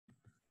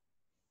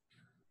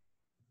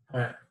All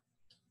right,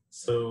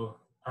 so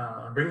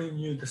bringing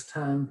you this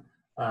time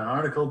an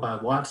article by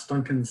Watts,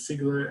 Duncan,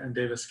 Siegler, and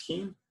Davis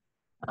Keene.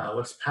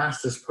 What's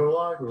Past is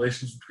Prologue,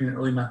 Relations Between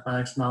Early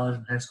Mathematics Knowledge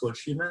and High School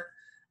Achievement.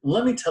 And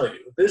let me tell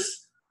you,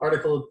 this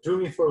article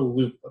threw me for a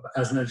loop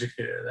as an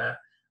educator, that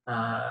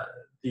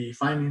the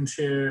findings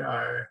here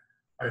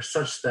are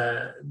such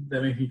that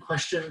make me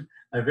question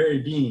my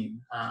very being,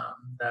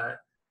 that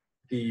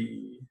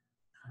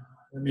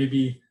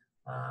maybe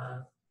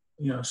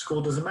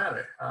school doesn't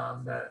matter,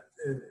 that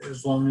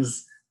as long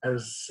as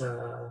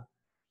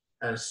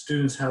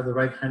students have the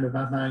right kind of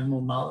mathematical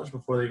knowledge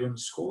before they go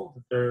into school,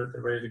 that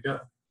they're ready to go.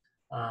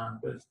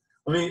 But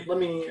let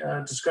me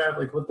describe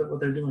like what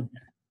they're doing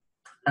here.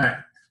 All right.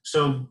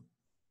 So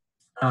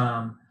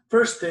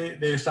first, they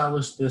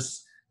established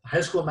this: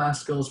 high school math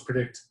skills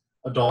predict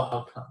adult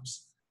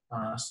outcomes.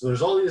 So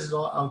there's all these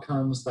adult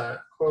outcomes that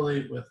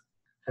correlate with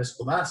high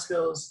school math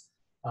skills,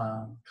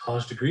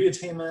 college degree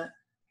attainment,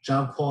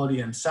 job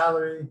quality and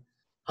salary,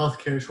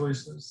 healthcare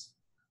choices.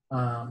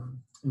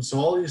 And so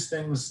all these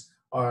things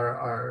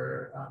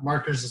are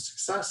markers of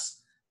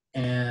success,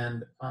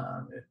 and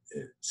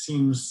it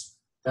seems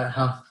that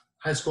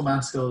high school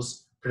math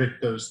skills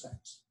predict those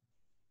things.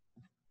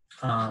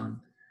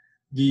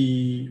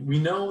 We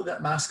know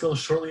that math skills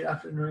shortly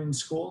after entering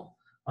school,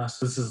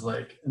 so this is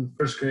like in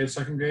first grade,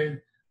 second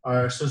grade,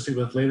 are associated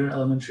with later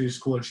elementary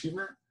school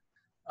achievement.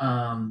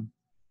 So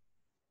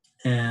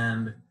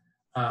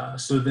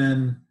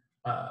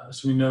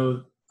we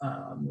know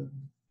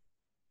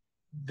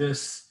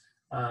this,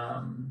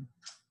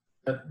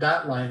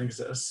 that line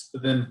exists,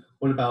 but then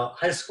what about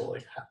high school?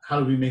 Like, how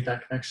do we make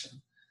that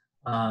connection?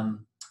 I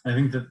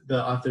think that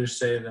the authors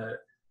say that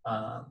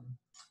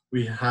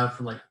we have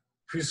from like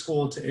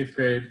preschool to 8th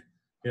grade,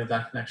 we have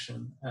that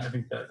connection. And I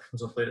think that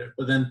comes up later.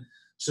 But then,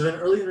 so then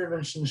early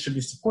intervention should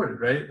be supported,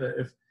 right?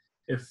 That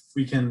if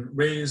we can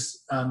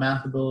raise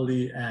math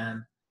ability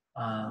and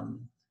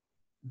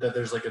that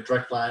there's like a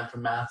direct line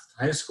from math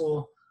to high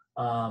school,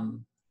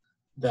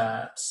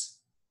 that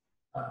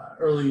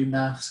early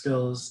math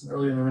skills,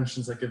 early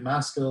interventions that give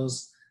math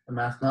skills and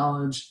math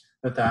knowledge,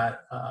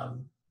 that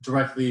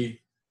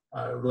directly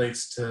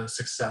relates to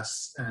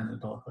success in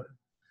adulthood.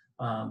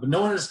 But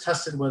no one has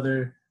tested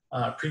whether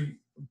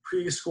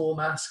preschool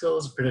math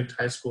skills predict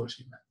high school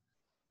achievement.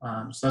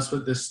 So that's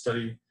what this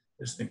study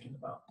is thinking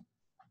about.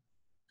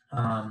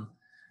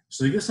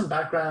 So to give some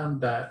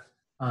background, that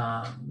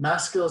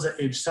math skills at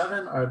age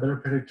 7 are a better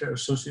predictor of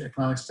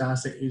socioeconomic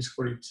status at age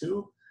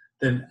 42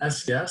 than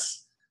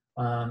SES,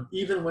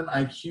 even when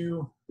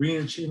IQ,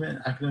 reading achievement,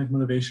 and academic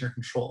motivation are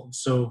controlled.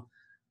 So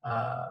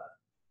the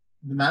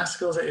math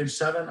skills at age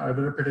 7 are a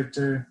better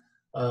predictor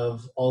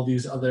of all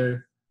these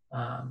other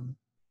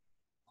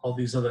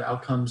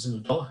outcomes in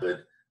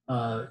adulthood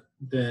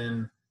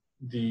than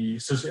the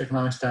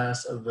socioeconomic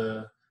status of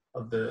the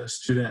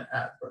student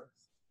at birth.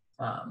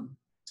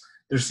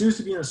 There seems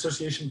to be an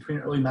association between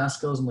early math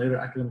skills and later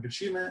academic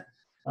achievement.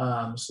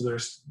 So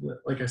there's,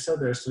 like I said,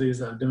 there are studies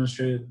that have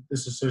demonstrated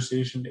this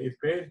association in 8th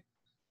grade.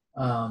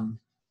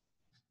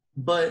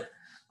 But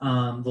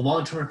the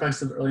long-term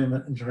effects of early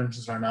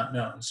interventions are not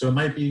known. So it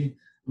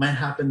might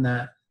happen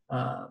that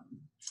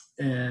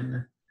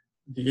in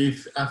the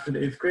after the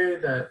 8th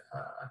grade, that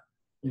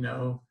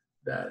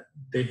that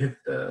they hit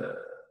a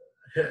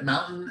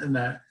mountain, and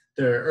that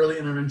their early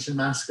intervention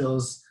math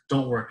skills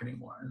don't work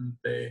anymore, and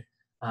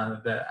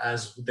that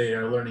as they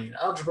are learning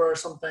algebra or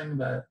something,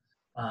 that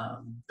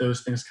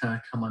those things kind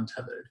of come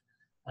untethered.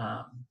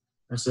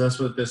 And so that's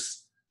what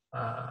this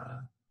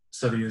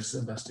study is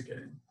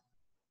investigating.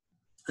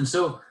 And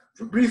so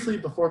briefly,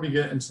 before we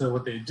get into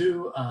what they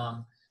do,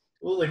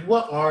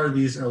 what are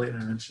these early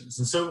interventions?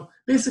 And so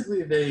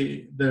basically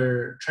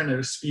they're trying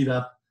to speed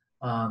up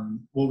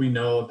what we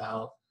know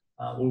about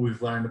what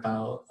we've learned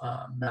about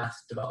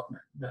math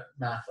development,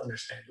 math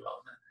understanding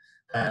development,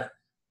 that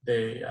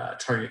they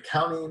target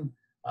counting,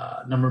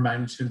 number,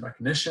 magnitude, and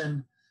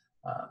recognition,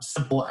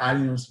 simple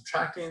adding and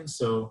subtracting,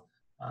 so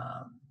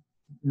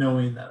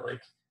knowing that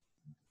like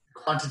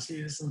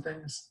quantities and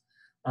things.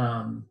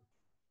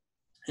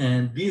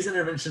 And these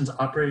interventions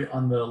operate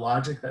on the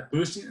logic that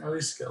boosting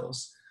early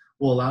skills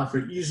will allow for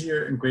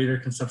easier and greater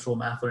conceptual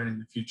math learning in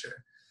the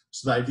future.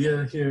 So the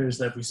idea here is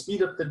that if we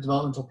speed up the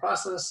developmental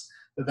process,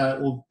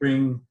 that will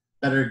bring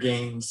better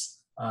gains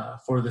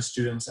for the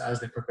students as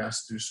they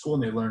progress through school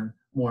and they learn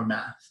more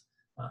math.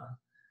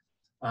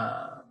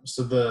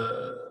 So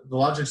the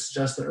logic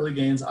suggests that early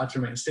gains ought to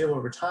remain stable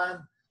over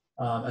time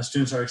as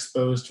students are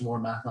exposed to more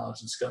math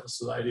knowledge and skills.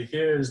 So the idea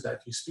here is that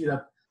if you speed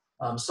up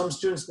some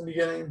students in the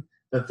beginning,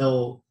 that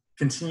they'll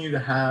continue to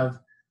have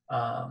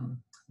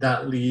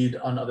that lead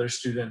on other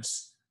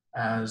students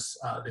as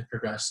they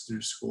progress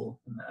through school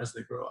and as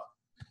they grow up.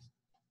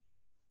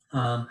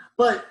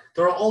 But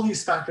there are all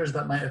these factors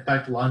that might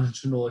affect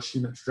longitudinal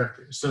achievement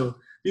trajectory. So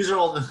these are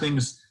all the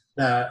things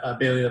that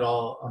Bailey et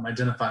al.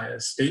 Identify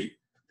as state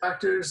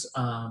factors.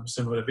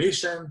 So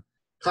motivation,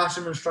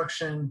 classroom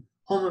instruction,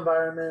 home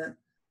environment,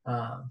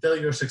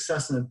 failure or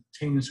success in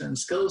attaining certain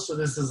skills. So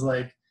this is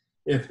like,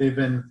 if they've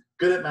been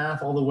good at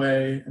math all the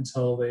way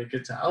until they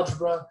get to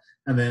algebra,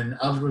 and then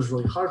algebra is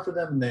really hard for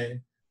them,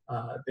 and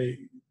they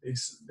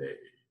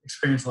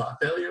experience a lot of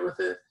failure with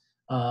it,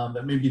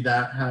 that maybe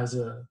that has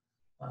a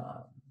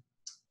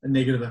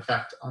negative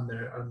effect on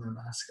their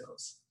math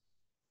skills.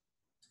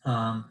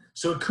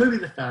 So it could be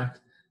the fact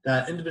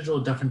that individual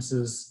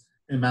differences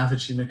in math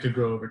achievement could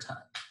grow over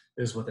time,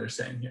 is what they're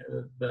saying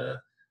here.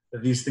 That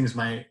these things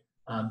might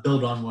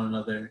build on one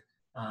another,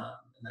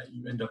 and that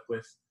you end up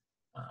with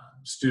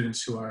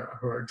students who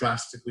are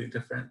drastically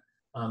different,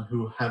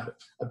 who have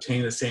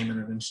obtained the same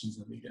interventions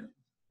in the beginning.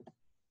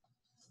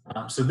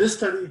 So this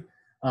study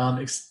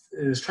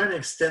is trying to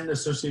extend the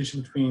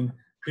association between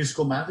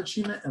preschool math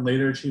achievement and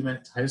later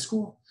achievement to high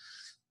school.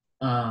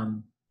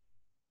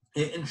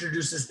 It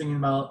introduces thinking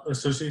about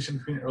association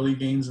between early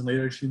gains and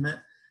later achievement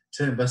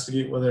to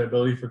investigate whether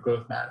ability for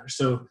growth matters.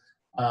 So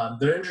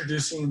they're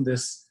introducing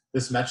this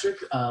metric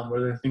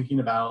where they're thinking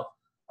about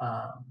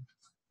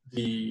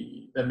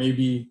that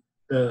maybe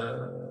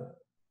the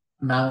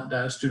amount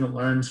that a student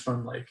learns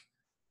from like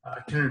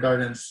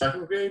kindergarten and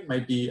second grade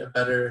might be a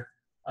better,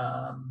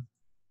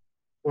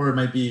 or it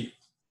might be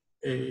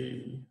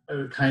a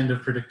kind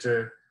of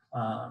predictor.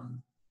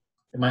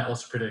 It might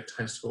also predict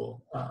high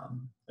school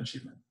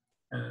achievement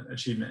and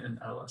achievement in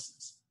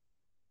adolescence.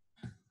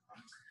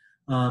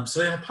 So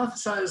they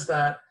hypothesized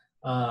that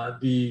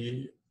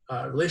the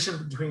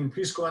relation between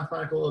preschool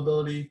mathematical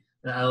ability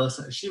and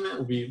adolescent achievement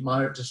will be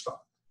moderate to strong.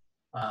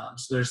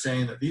 So they're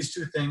saying that these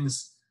two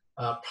things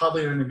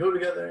probably are going to go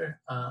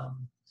together,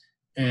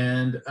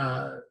 and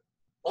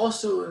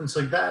also, and it's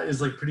like that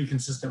is like pretty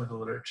consistent with the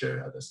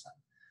literature at this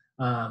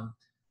time.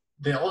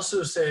 They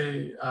also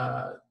say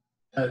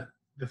that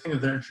the thing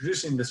that they're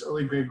introducing, this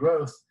early grade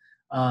growth,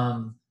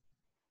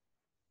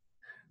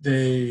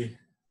 they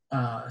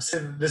say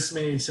that this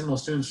may signal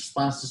students'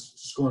 response to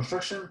school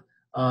instruction,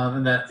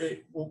 and that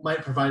it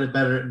might provide a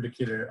better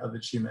indicator of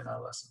achievement in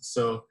adolescence.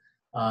 So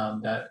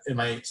that it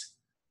might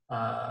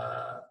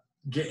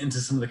get into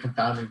some of the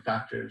confounding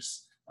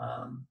factors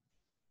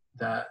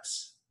that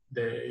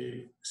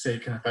they say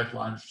can affect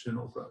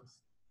longitudinal growth.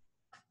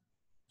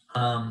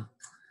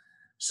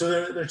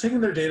 So they're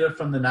taking their data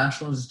from the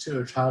National Institute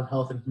of Child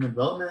Health and Human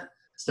Development,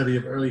 study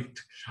of early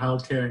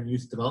child care and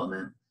youth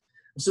development.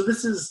 So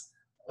this is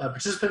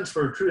participants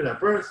were recruited at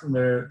birth, and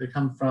they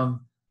come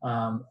from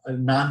a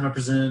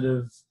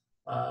non-representative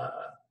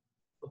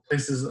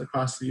places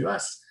across the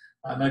U.S.,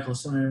 medical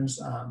centers,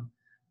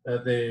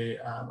 that they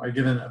are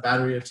given a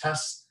battery of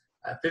tests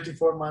at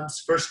 54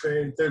 months, first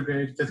grade, third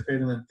grade, fifth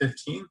grade, and then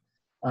 15.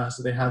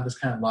 So they have this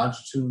kind of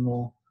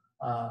longitudinal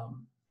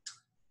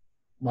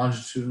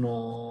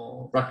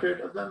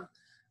record of them.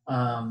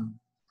 And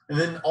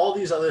then all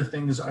these other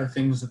things are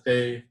things that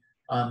they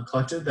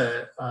collected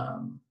that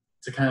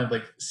to kind of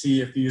like see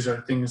if these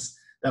are things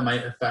that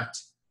might affect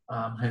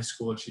high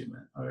school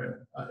achievement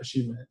or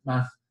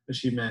math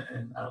achievement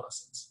in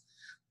adolescence.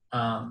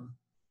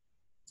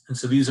 And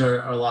so these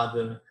are a lot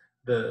of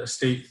the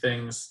state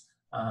things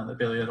that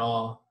Bailey et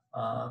al.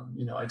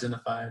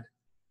 Identified.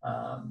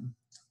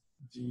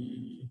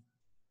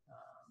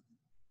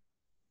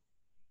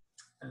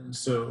 And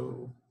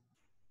so,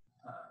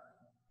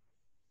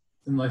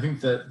 and I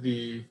think that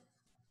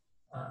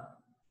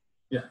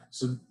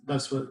so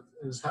that's what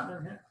is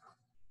happening here.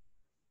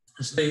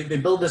 So they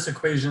build this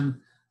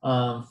equation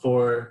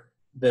for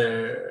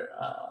their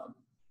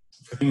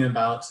for thinking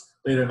about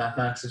later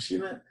mathematics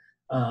achievement.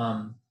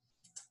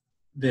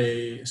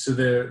 They're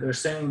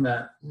saying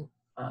that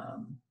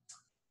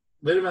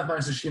later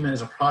mathematics achievement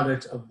is a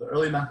product of the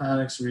early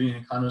mathematics, reading,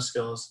 and cognitive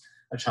skills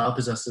a child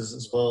possesses,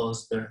 as well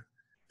as their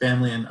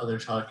family and other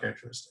child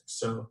characteristics.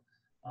 So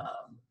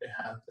they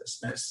have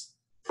this nice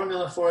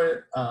formula for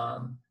it,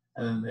 and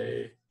then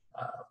they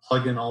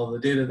plug in all the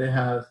data they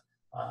have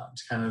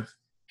to kind of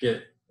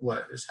get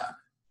what is happening.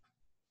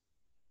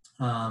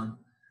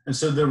 And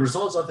so the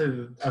results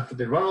after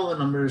they run all the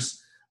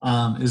numbers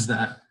is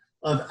that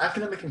of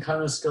academic and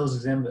cognitive skills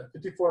examined at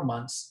 54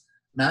 months,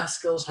 math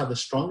skills have the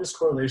strongest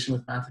correlation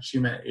with math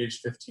achievement at age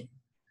 15.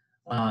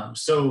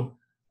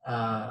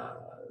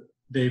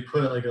 They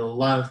put like a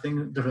lot of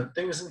different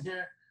things in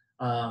here,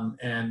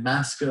 and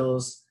math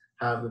skills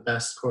have the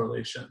best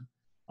correlation.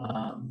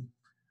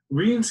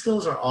 Reading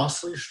skills are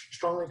also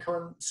strongly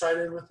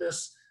coincided with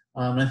this.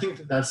 And I think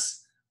that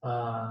that's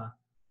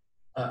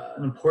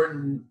an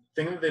important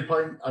thing that they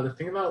probably ought to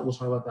think about. We'll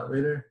talk about that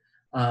later.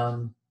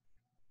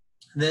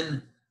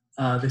 Then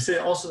they say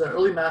also that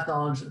early math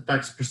knowledge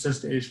effects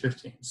persist to age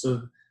 15.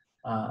 So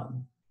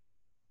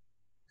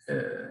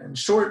in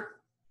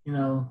short,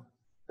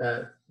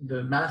 that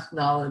the math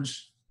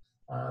knowledge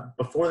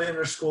before they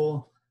enter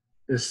school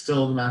is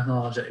still the math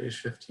knowledge at age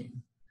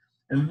 15.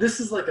 And this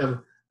is like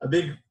a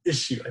big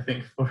issue, I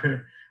think,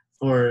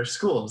 for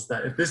schools,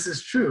 that if this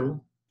is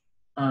true,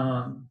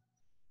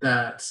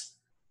 that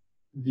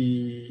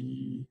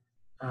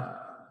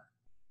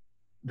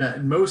that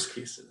in most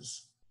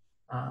cases,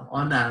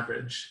 on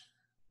average,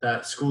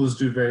 that schools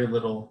do very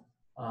little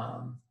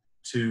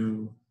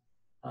to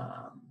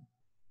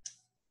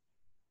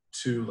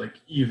to like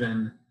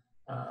even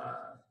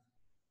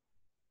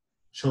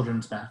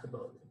children's math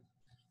ability.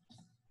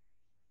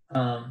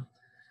 And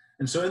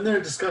so in their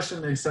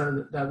discussion, they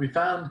said that we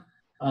found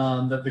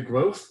that the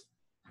growth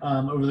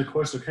over the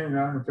course of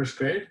kindergarten and first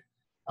grade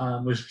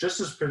was just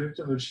as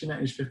predictive of achievement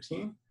at age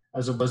 15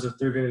 as it was of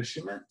third grade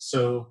achievement.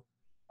 So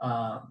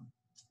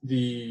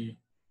the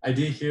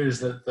idea here is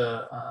that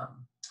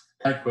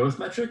that growth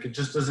metric, it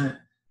just doesn't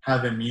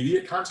have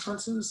immediate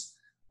consequences,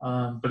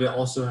 but it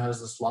also has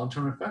this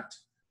long-term effect.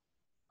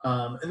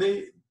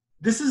 And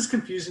this is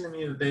confusing to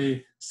me that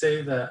they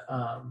say that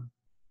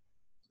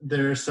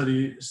their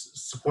study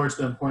supports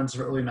the importance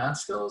of early math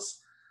skills.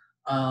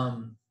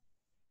 And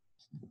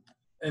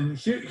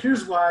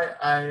here's why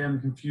I am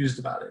confused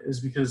about it, is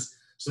because,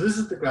 so this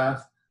is the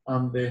graph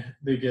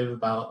they give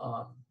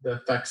about the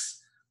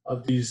effects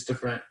of these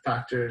different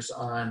factors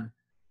on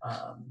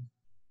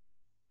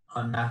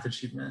math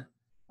achievement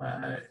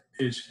at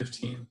age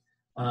 15.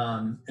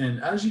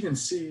 And as you can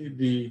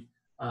see,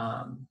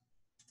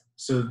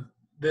 so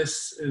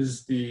this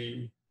is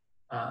the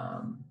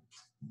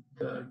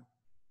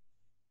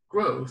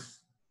growth,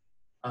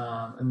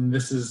 and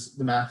this is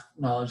the math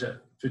knowledge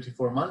at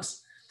 54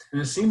 months. And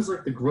it seems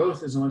like the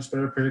growth is a much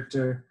better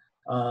predictor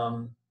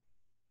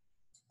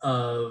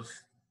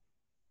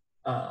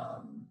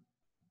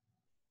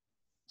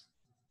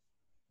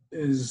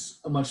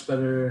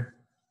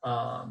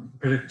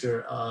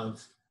predictor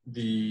of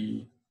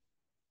the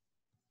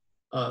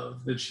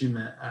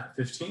achievement at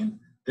 15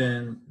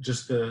 than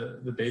just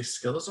the base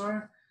skills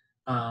are.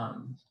 So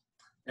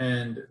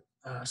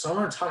I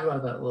want to talk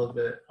about that a little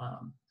bit.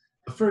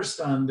 But first,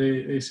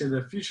 they say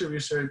that future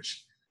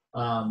research,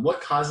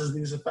 what causes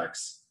these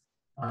effects?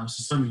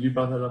 So some of you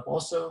brought that up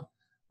also.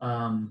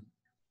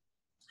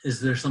 Is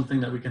there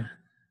something that we can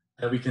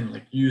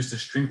like use to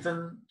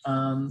strengthen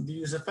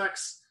these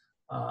effects?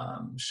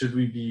 Should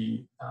we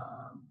be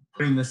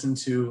putting this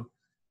into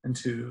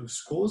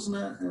schools in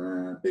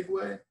a big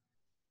way?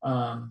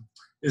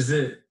 Is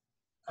it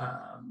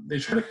they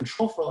try to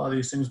control for a lot of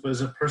these things, but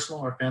is it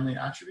personal or family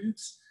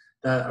attributes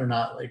that are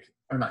not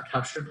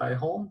captured by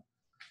home?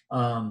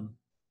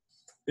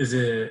 Is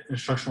it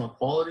instructional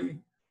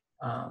quality?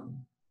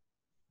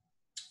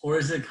 Or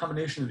is it a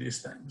combination of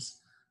these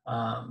things?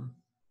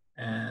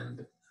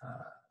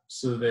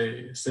 So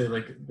they say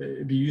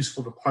it'd be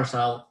useful to parse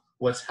out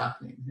what's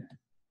happening here.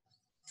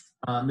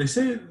 They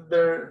say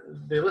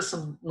they list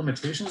some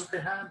limitations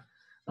they had.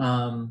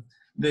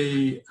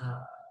 They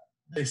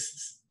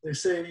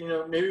say,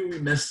 maybe we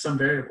missed some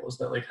variables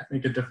that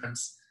make a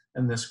difference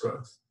in this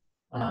growth.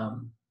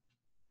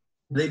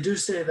 They do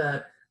say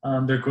that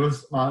their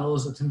growth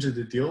models attempted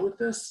to deal with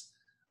this,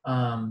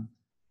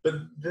 but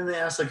then they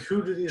ask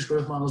who do these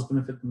growth models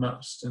benefit the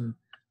most? And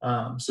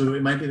so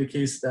it might be the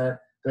case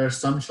that there are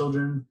some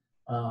children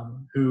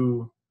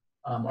who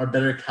are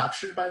better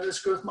captured by this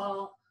growth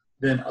model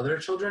than other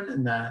children,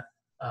 and that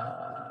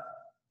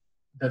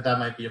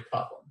might be a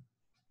problem.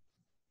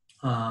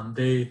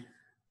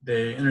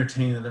 They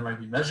entertain that there might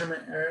be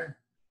measurement error.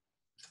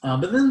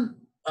 But then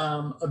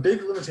a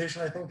big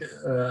limitation I think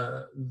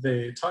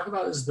they talk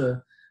about is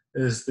the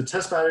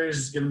test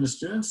batteries given to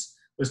students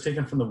was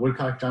taken from the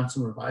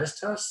Woodcock-Johnson revised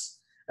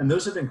tests, and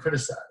those have been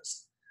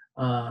criticized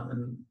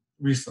and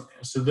recently.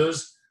 So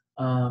those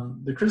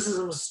the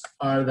criticisms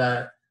are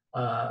that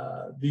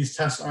these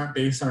tests aren't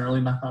based on early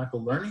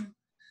mathematical learning,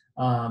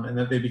 and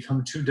that they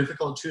become too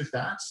difficult too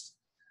fast,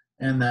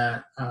 and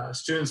that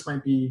children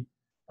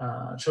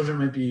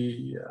might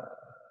be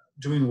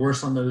doing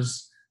worse on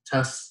those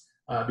tests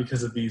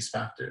because of these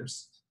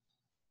factors.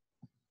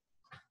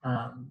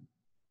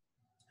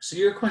 So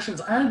your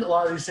questions, I had a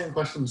lot of these same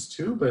questions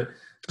too, but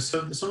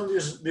so some of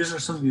these are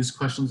some of these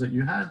questions that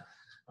you had.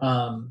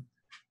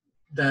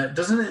 That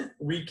doesn't it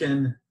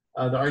weaken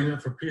the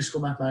argument for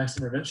preschool mathematics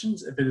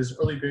interventions if it is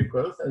early grade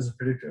growth as a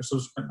predictor of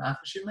subsequent math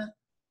achievement?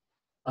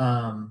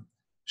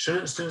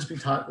 Shouldn't students be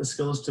taught the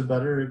skills to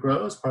better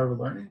grow as part of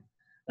learning?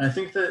 And I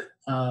think that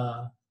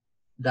I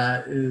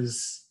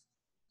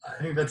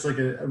think that's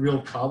a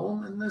real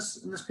problem in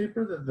this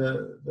paper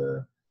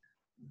that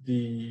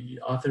the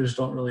authors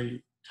don't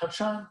really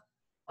touch on.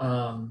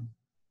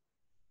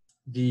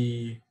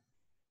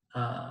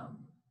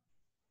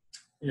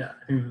 Yeah,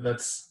 I think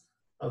that's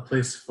a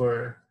place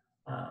for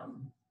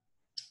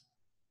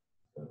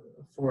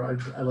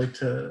I'd like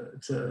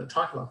to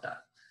talk about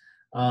that.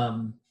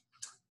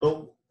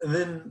 But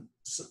then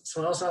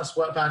someone else asked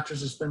what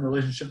factors explain the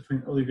relationship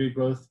between early grade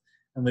growth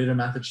and later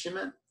math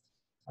achievement.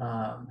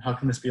 How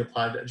can this be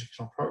applied to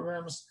educational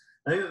programs?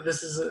 I think that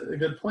this is a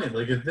good point.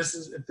 If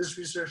this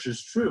research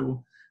is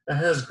true, that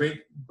has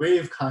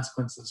grave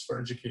consequences for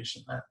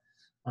education.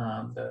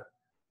 That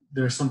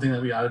there's something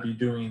that we ought to be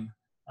doing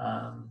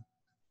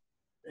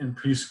in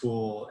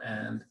preschool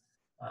and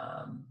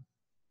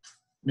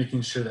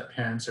making sure that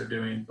parents are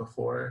doing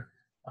before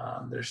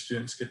their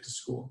students get to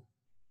school.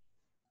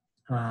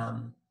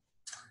 And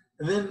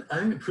then I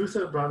think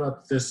Prutha brought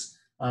up this,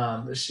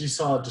 that she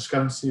saw a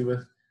discrepancy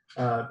with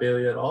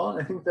Bailey et al.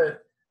 And I think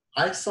that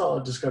I saw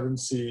a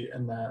discrepancy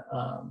in that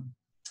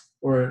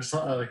or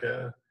some, like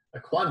a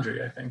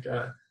quandary, I think,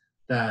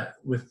 that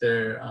with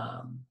their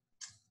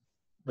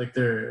like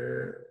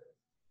they're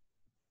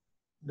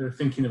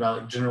thinking about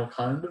like general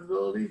cognitive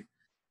ability,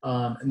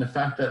 and the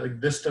fact that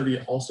like this study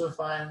also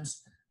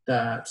finds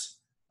that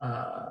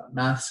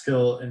math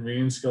skill and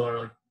reading skill are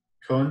like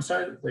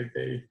coincide, like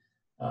they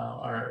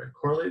are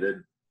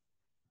correlated,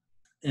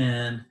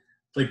 and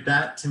like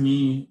that to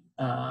me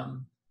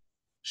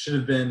should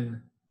have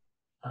been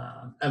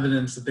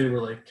evidence that they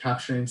were like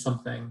capturing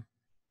something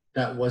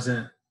that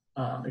wasn't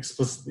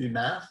explicitly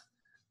math,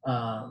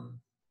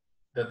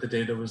 that the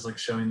data was like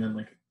showing them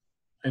like,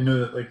 I know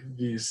that like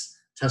these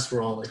tests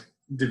were all like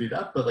divvied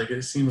up, but like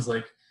it seems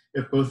like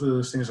if both of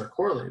those things are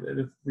correlated,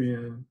 if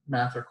reading and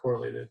math are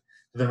correlated,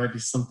 there might be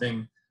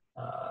something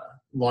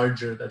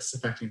larger that's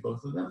affecting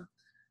both of them.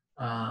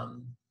 But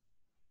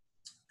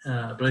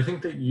I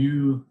think that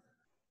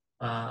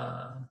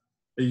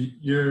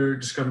your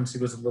discrepancy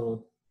was a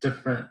little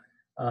different,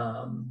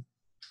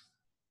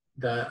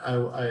 that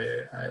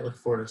I look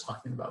forward to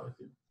talking about with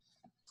you.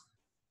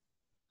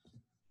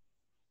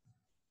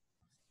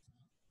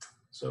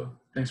 So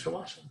thanks for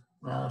watching.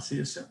 I'll see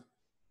you soon.